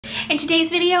In today's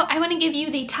video, I want to give you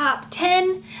the top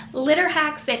 10 litter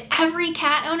hacks that every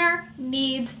cat owner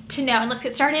needs to know. And let's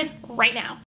get started right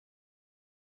now.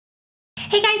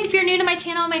 Hey guys, if you're new to my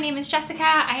channel, my name is Jessica.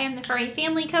 I am the furry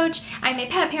family coach. I'm a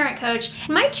pet parent coach.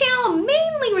 My channel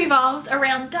mainly revolves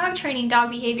around dog training, dog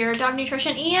behavior, dog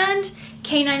nutrition, and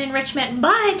canine enrichment,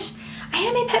 but I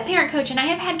am a pet parent coach and I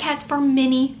have had cats for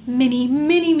many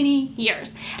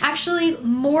years. Actually,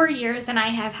 more years than I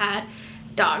have had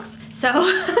dogs. So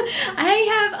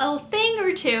I have a thing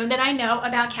or two that I know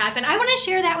about cats, and I want to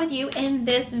share that with you in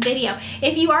this video.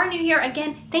 If you are new here,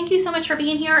 again, thank you so much for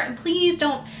being here, and please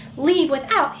don't leave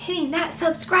without hitting that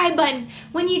subscribe button.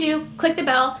 When you do, click the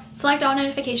bell, select all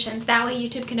notifications. That way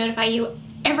YouTube can notify you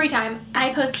every time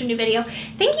I post a new video.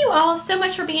 Thank you all so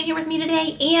much for being here with me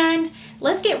today, and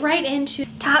let's get right into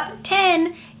top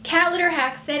 10 cat litter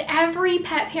hacks that every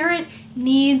pet parent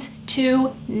needs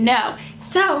to know.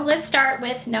 So let's start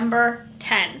with number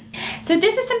 10. So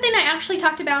this is something I actually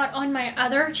talked about on my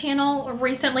other channel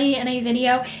recently in a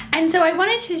video, and so I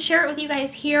wanted to share it with you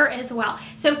guys here as well.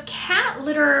 So cat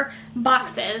litter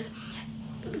boxes,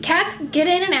 cats get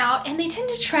in and out and they tend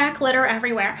to track litter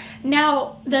everywhere.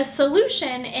 Now, the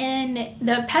solution in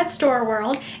the pet store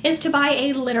world is to buy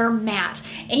a litter mat.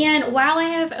 And while I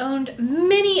have owned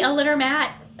many a litter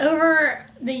mat over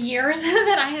the years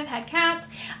that I have had cats,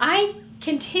 I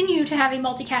continue to have a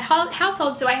multi-cat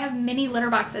household, so I have many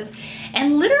litter boxes.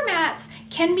 And litter mats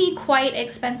can be quite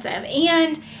expensive.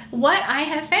 And what I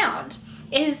have found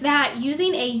is that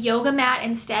using a yoga mat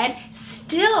instead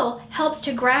still helps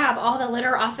to grab all the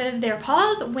litter off of their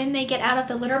paws when they get out of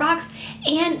the litter box,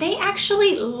 and they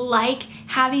actually like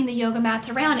having the yoga mats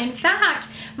around. In fact,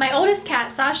 my oldest cat,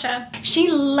 Sasha,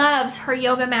 she loves her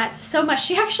yoga mats so much.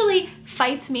 She actually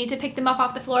fights me to pick them up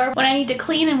off the floor when I need to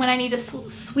clean and when I need to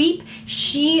sweep.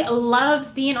 She loves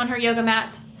being on her yoga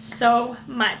mats so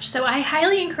much. So I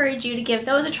highly encourage you to give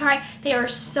those a try. They are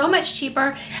so much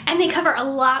cheaper and they cover a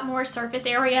lot more surface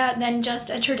area than just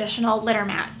a traditional litter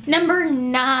mat. Number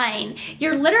 9,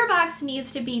 your litter box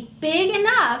needs to be big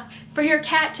enough for your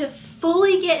cat to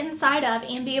fully get inside of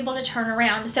and be able to turn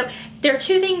around. So there are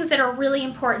two things that are really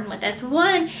important with this.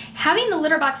 One, having the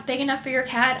litter box big enough for your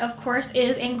cat, of course,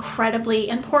 is incredibly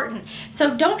important.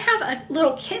 So don't have a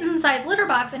little kitten-sized litter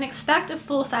box and expect a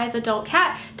full-size adult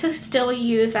cat to still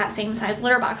use that same size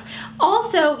litter box.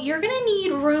 Also, you're gonna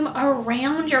need room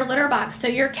around your litter box so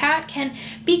your cat can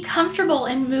be comfortable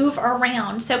and move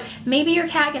around. So maybe your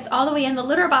cat gets all the way in the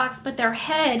litter box, but their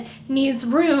head needs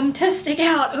room to stick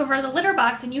out over the litter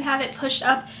box and you have it pushed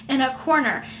up in a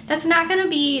corner. That's not going to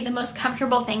be the most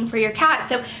comfortable thing for your cat.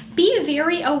 So be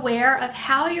very aware of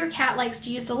how your cat likes to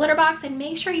use the litter box and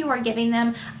make sure you are giving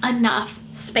them enough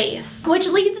space. Which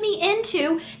leads me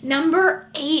into number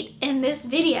 8 in this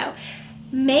video.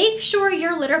 Make sure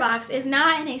your litter box is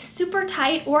not in a super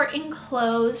tight or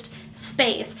enclosed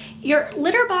space. Your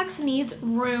litter box needs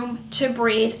room to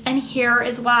breathe, and here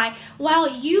is why. While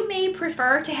you may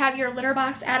prefer to have your litter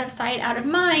box out of sight, out of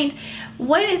mind,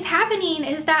 what is happening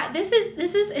is that this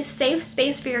is a safe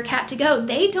space for your cat to go.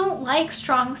 They don't like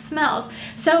strong smells.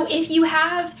 So if you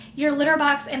have your litter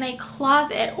box in a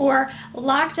closet or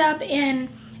locked up in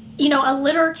a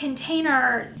litter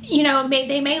container,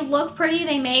 they may look pretty,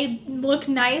 they may look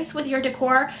nice with your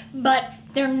decor, but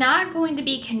they're not going to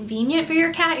be convenient for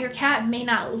your cat. Your cat may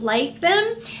not like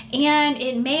them, and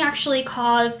it may actually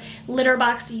cause litter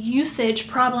box usage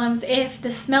problems if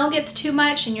the smell gets too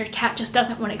much and your cat just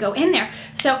doesn't want to go in there.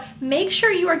 So make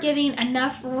sure you are giving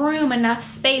enough room, enough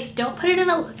space. Don't put it in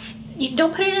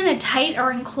a tight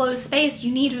or enclosed space.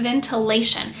 You need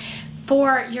ventilation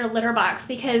for your litter box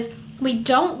because we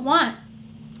don't want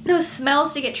those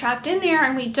smells to get trapped in there,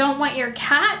 and we don't want your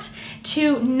cat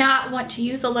to not want to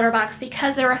use the litter box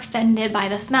because they're offended by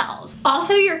the smells.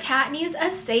 Also, your cat needs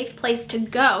a safe place to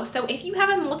go. So if you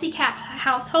have a multi-cat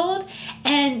household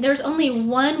and there's only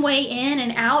one way in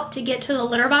and out to get to the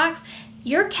litter box,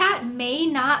 your cat may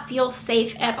not feel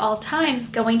safe at all times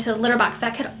going to the litter box.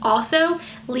 That could also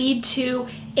lead to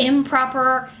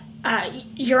improper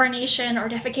urination or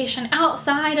defecation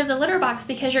outside of the litter box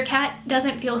because your cat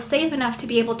doesn't feel safe enough to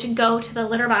be able to go to the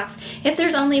litter box if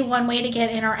there's only one way to get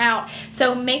in or out.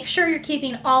 So make sure you're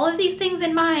keeping all of these things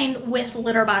in mind with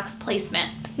litter box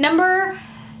placement. Number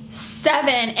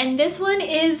 7, and this one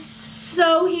is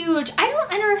so huge. I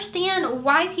don't understand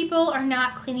why people are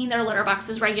not cleaning their litter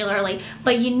boxes regularly,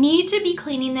 but you need to be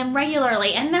cleaning them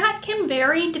regularly, and that can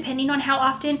vary depending on how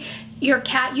often your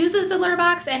cat uses the litter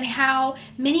box and how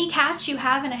many cats you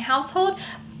have in a household.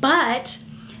 But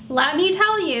let me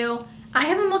tell you, I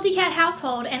have a multi-cat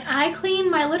household and I clean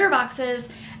my litter boxes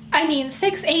I mean,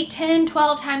 6, 8, 10,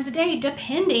 12 times a day,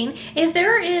 depending. If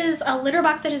there is a litter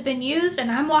box that has been used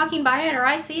and I'm walking by it or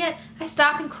I see it, I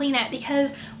stop and clean it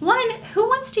because one, who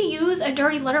wants to use a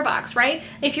dirty litter box, right?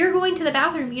 If you're going to the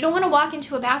bathroom, you don't want to walk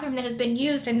into a bathroom that has been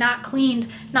used and not cleaned,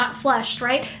 not flushed,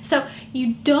 right? So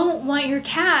you don't want your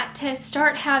cat to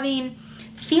start having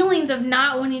feelings of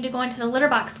not wanting to go into the litter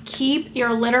box. Keep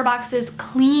your litter boxes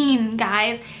clean,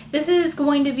 guys. This is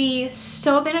going to be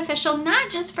so beneficial,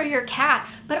 not just for your cat,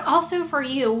 but also for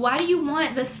you. Why do you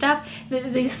want this stuff,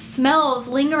 these smells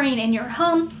lingering in your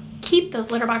home? Keep those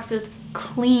litter boxes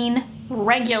clean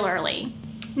regularly.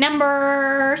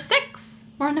 Number 6,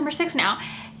 we're on number 6 now.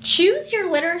 Choose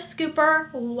your litter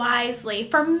scooper wisely.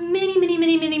 For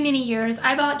many years,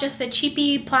 I bought just the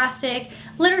cheapy plastic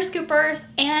litter scoopers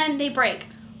and they break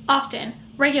often,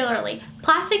 regularly.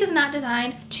 Plastic is not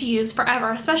designed to use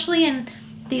forever, especially in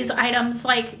these items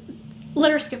like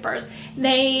litter scoopers.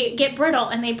 They get brittle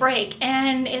and they break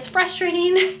and it's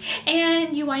frustrating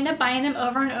and you wind up buying them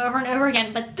over and over and over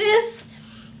again. But this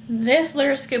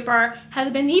litter scooper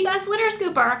has been the best litter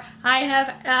scooper I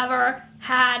have ever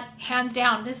had, hands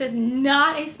down. This is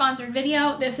not a sponsored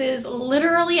video. This is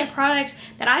literally a product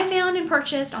that I found and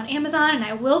purchased on Amazon, and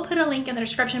I will put a link in the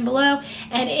description below,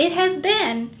 and it has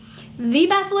been the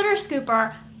best litter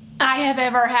scooper I have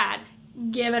ever had.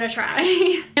 Give it a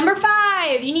try. Number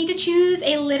 5, you need to choose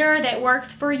a litter that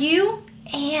works for you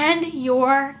and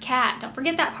your cat. Don't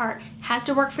forget that part. It has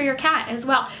to work for your cat as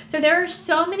well. So there are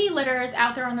so many litters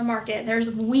out there on the market. There's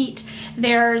wheat,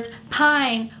 there's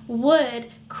pine,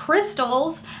 wood,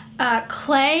 crystals,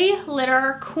 clay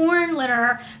litter, corn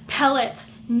litter,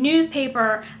 pellets,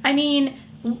 newspaper, I mean,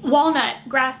 walnut,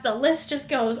 grass. The list just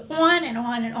goes on and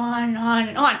on and on and on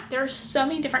and on. There are so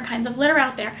many different kinds of litter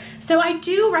out there. So I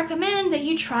do recommend that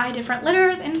you try different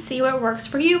litters and see what works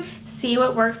for you, see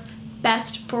what works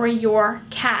best for your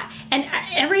cat. And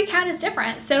every cat is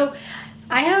different. So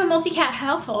I have a multi-cat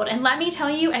household, and let me tell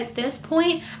you, at this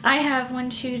point, I have 1,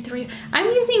 2, 3, I'm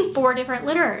using 4 different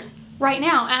litters right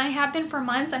now, and I have been for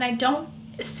months, and I don't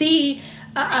see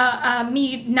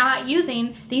me not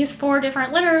using these 4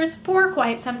 different litters for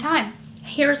quite some time.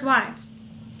 Here's why.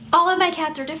 All of my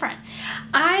cats are different.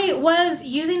 I was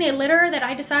using a litter that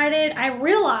I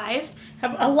realized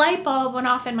a light bulb went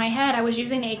off in my head. I was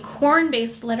using a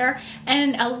corn-based litter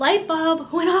and a light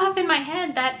bulb went off in my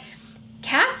head that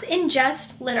cats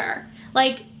ingest litter.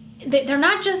 Like, they're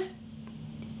not just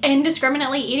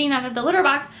indiscriminately eating out of the litter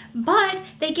box, but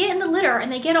they get in the litter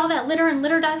and they get all that litter and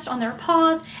litter dust on their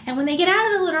paws, and when they get out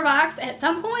of the litter box, at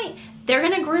some point, they're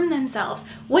gonna groom themselves,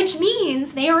 which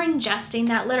means they are ingesting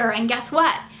that litter. And guess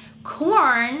what?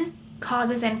 Corn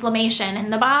causes inflammation in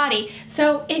the body.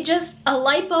 So a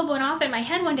light bulb went off in my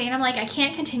head one day, and I'm like, I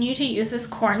can't continue to use this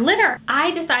corn litter. I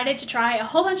decided to try a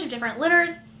whole bunch of different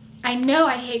litters. I know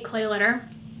I hate clay litter.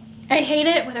 I hate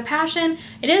it with a passion.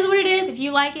 It is what it is. If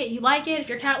you like it, you like it. If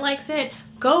your cat likes it,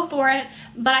 go for it.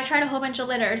 But I tried a whole bunch of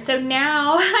litters. So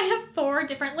now I have 4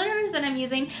 different litters that I'm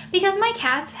using because my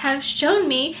cats have shown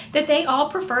me that they all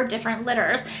prefer different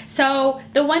litters. So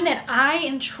the one that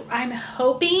I'm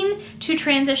hoping to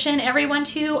transition everyone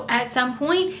to at some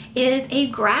point is a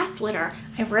grass litter.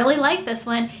 I really like this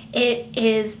one.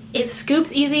 It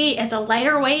scoops easy. It's a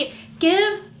lighter weight.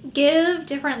 Give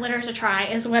different litters a try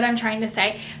is what I'm trying to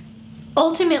say.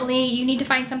 Ultimately, you need to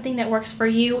find something that works for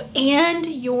you and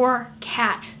your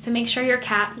cat. So make sure your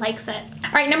cat likes it.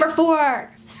 All right, number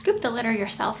 4, scoop the litter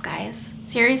yourself, guys.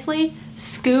 Seriously,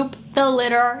 scoop the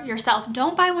litter yourself.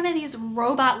 Don't buy one of these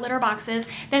robot litter boxes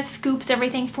that scoops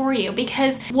everything for you,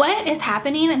 because what is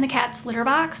happening in the cat's litter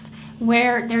box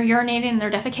where they're urinating and they're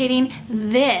defecating,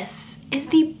 this is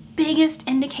the biggest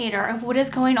indicator of what is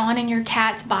going on in your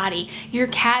cat's body, your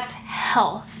cat's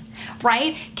health.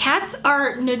 Right? Cats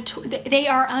are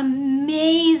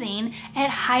amazing at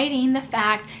hiding the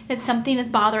fact that something is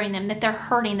bothering them, that they're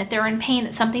hurting, that they're in pain,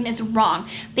 that something is wrong,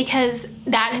 because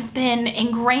that has been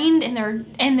ingrained in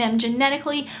them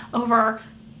genetically over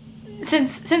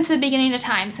since the beginning of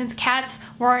time, since cats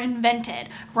were invented,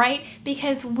 right?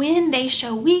 Because when they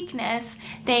show weakness,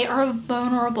 they are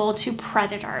vulnerable to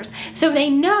predators. So they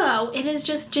know it is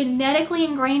just genetically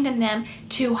ingrained in them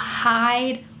to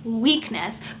hide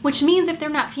weakness, which means if they're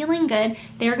not feeling good,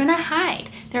 they're gonna hide.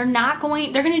 They're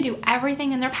gonna do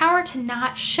everything in their power to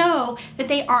not show that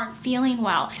they aren't feeling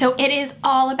well. So it is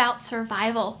all about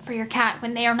survival for your cat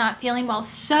when they are not feeling well.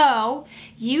 So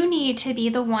you need to be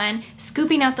the one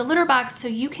scooping out the litter box so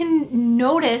you can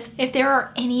notice if there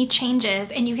are any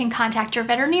changes, and you can contact your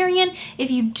veterinarian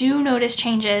if you do notice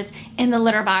changes in the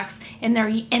litter box, in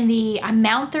the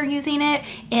amount they're using it,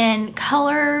 in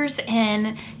colors,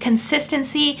 in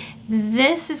consistency.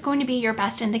 This is going to be your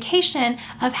best indication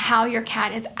of how your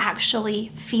cat is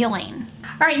actually feeling.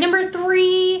 All right, number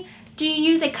 3, do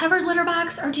you use a covered litter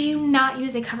box or do you not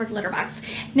use a covered litter box?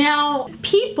 Now,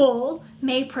 people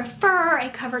may prefer a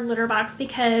covered litter box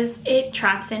because it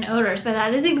traps in odors, but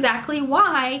that is exactly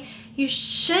why you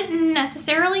shouldn't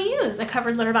necessarily use a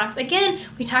covered litter box. Again,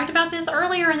 we talked about this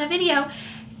earlier in the video.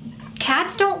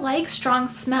 Cats don't like strong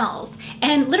smells,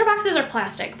 and litter boxes are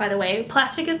plastic, by the way.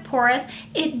 Plastic is porous.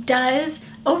 It does,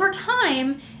 over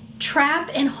time, trap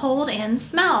and hold in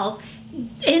smells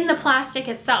in the plastic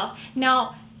itself.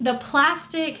 Now, the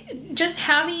plastic, just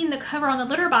having the cover on the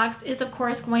litter box is of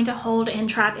course going to hold and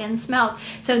trap in smells.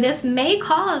 So this may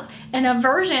cause an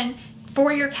aversion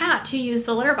for your cat to use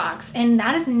the litter box, and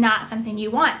that is not something you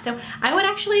want. So I would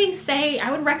actually say, I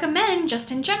would recommend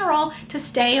just in general to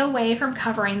stay away from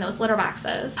covering those litter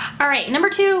boxes. All right,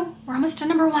 number 2, we're almost to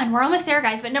number 1. We're almost there,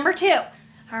 guys, but number 2,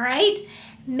 all right?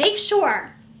 Make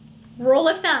sure, rule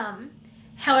of thumb,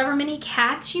 however many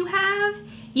cats you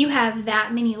have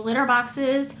that many litter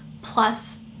boxes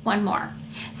plus 1 more.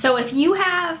 So if you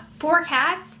have 4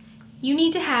 cats, you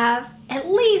need to have at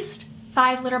least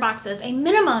 5 litter boxes, a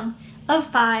minimum of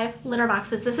 5 litter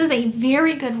boxes. This is a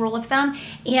very good rule of thumb,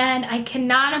 and I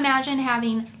cannot imagine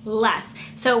having less.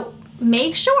 So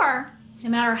make sure, no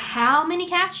matter how many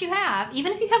cats you have,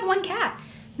 even if you have 1 cat,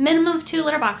 minimum of 2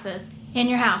 litter boxes in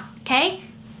your house, okay?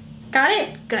 Got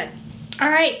it? Good. All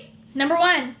right, number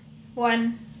 1.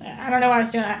 I don't know why I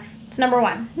was doing that. It's number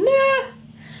 1. Nah.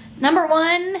 Number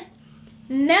 1,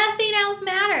 nothing else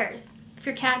matters. If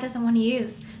your cat doesn't want to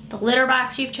use the litter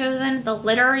box you've chosen, the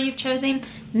litter you've chosen,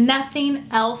 nothing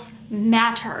else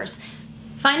matters.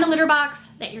 Find a litter box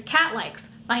that your cat likes.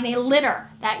 Find a litter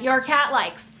that your cat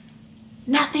likes.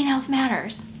 Nothing else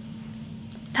matters.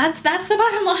 That's the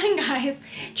bottom line, guys.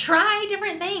 Try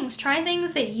different things. Try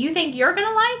things that you think you're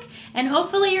gonna like, and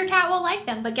hopefully your cat will like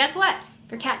them. But guess what?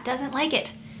 If your cat doesn't like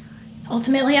it, it's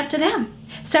ultimately up to them.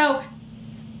 So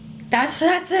that's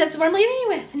what I'm leaving you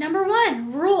with. Number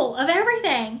 1 rule of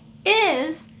everything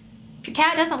is, if your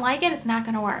cat doesn't like it, it's not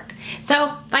gonna work.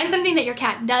 So find something that your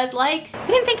cat does like. I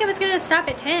didn't think I was gonna stop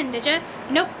at 10, did you?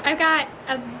 Nope, I've got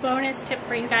a bonus tip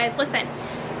for you guys. Listen,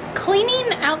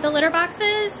 cleaning out the litter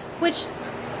boxes, which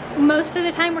most of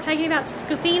the time we're talking about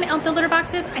scooping out the litter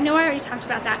boxes. I know I already talked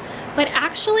about that, but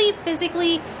actually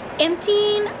physically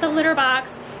emptying the litter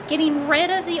box, getting rid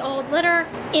of the old litter,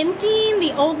 emptying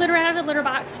the old litter out of the litter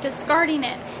box, discarding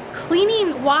it,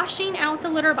 cleaning, washing out the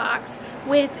litter box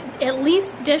with at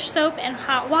least dish soap and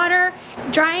hot water,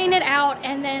 drying it out,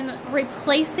 and then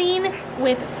replacing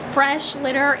with fresh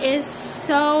litter is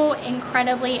so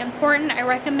incredibly important. I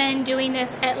recommend doing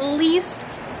this at least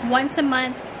once a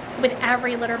month with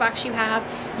every litter box you have.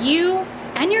 You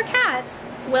and your cats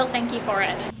will thank you for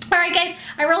it. All right, guys,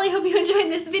 I really hope you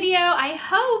enjoyed this video. I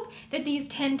hope that these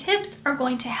 10 tips are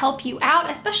going to help you out,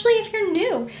 especially if you're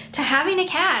new to having a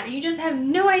cat or you just have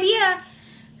no idea.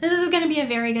 This is gonna be a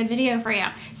very good video for you.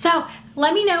 So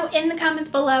let me know in the comments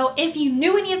below if you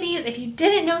knew any of these, if you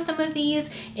didn't know some of these,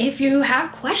 if you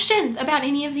have questions about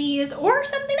any of these or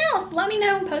something else, let me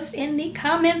know, post in the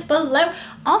comments below.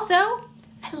 Also,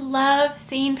 I love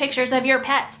seeing pictures of your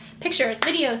pets. Pictures,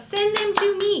 videos, send them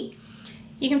to me.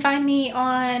 You can find me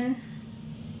on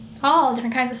all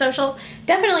different kinds of socials.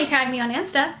 Definitely tag me on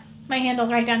Insta. My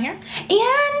handle's right down here.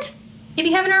 And if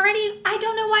you haven't already, I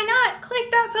don't know why not.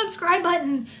 Click that subscribe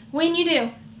button. When you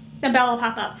do, the bell will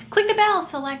pop up. Click the bell,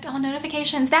 select all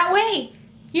notifications. That way,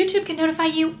 YouTube can notify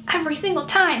you every single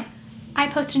time I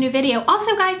post a new video.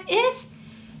 Also, guys, if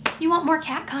you want more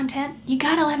cat content, you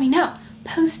gotta let me know.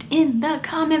 Post in the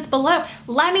comments below.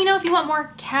 Let me know if you want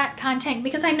more cat content,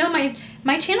 because I know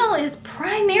my channel is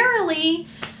primarily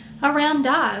around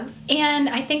dogs, and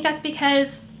I think that's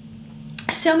because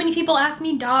so many people ask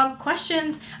me dog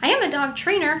questions. I am a dog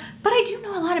trainer, but I do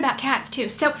know a lot about cats too.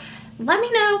 So let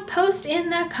me know, post in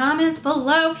the comments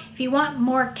below if you want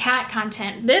more cat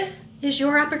content. This is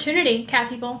your opportunity, cat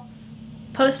people.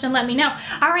 Post and let me know.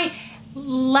 All right,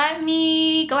 let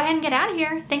me go ahead and get out of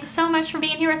here. Thanks so much for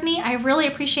being here with me. I really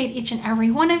appreciate each and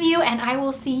every one of you, and I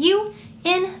will see you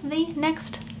in the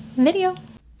next video.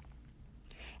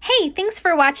 Hey, thanks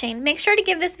for watching. Make sure to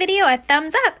give this video a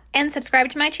thumbs up and subscribe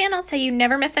to my channel so you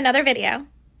never miss another video.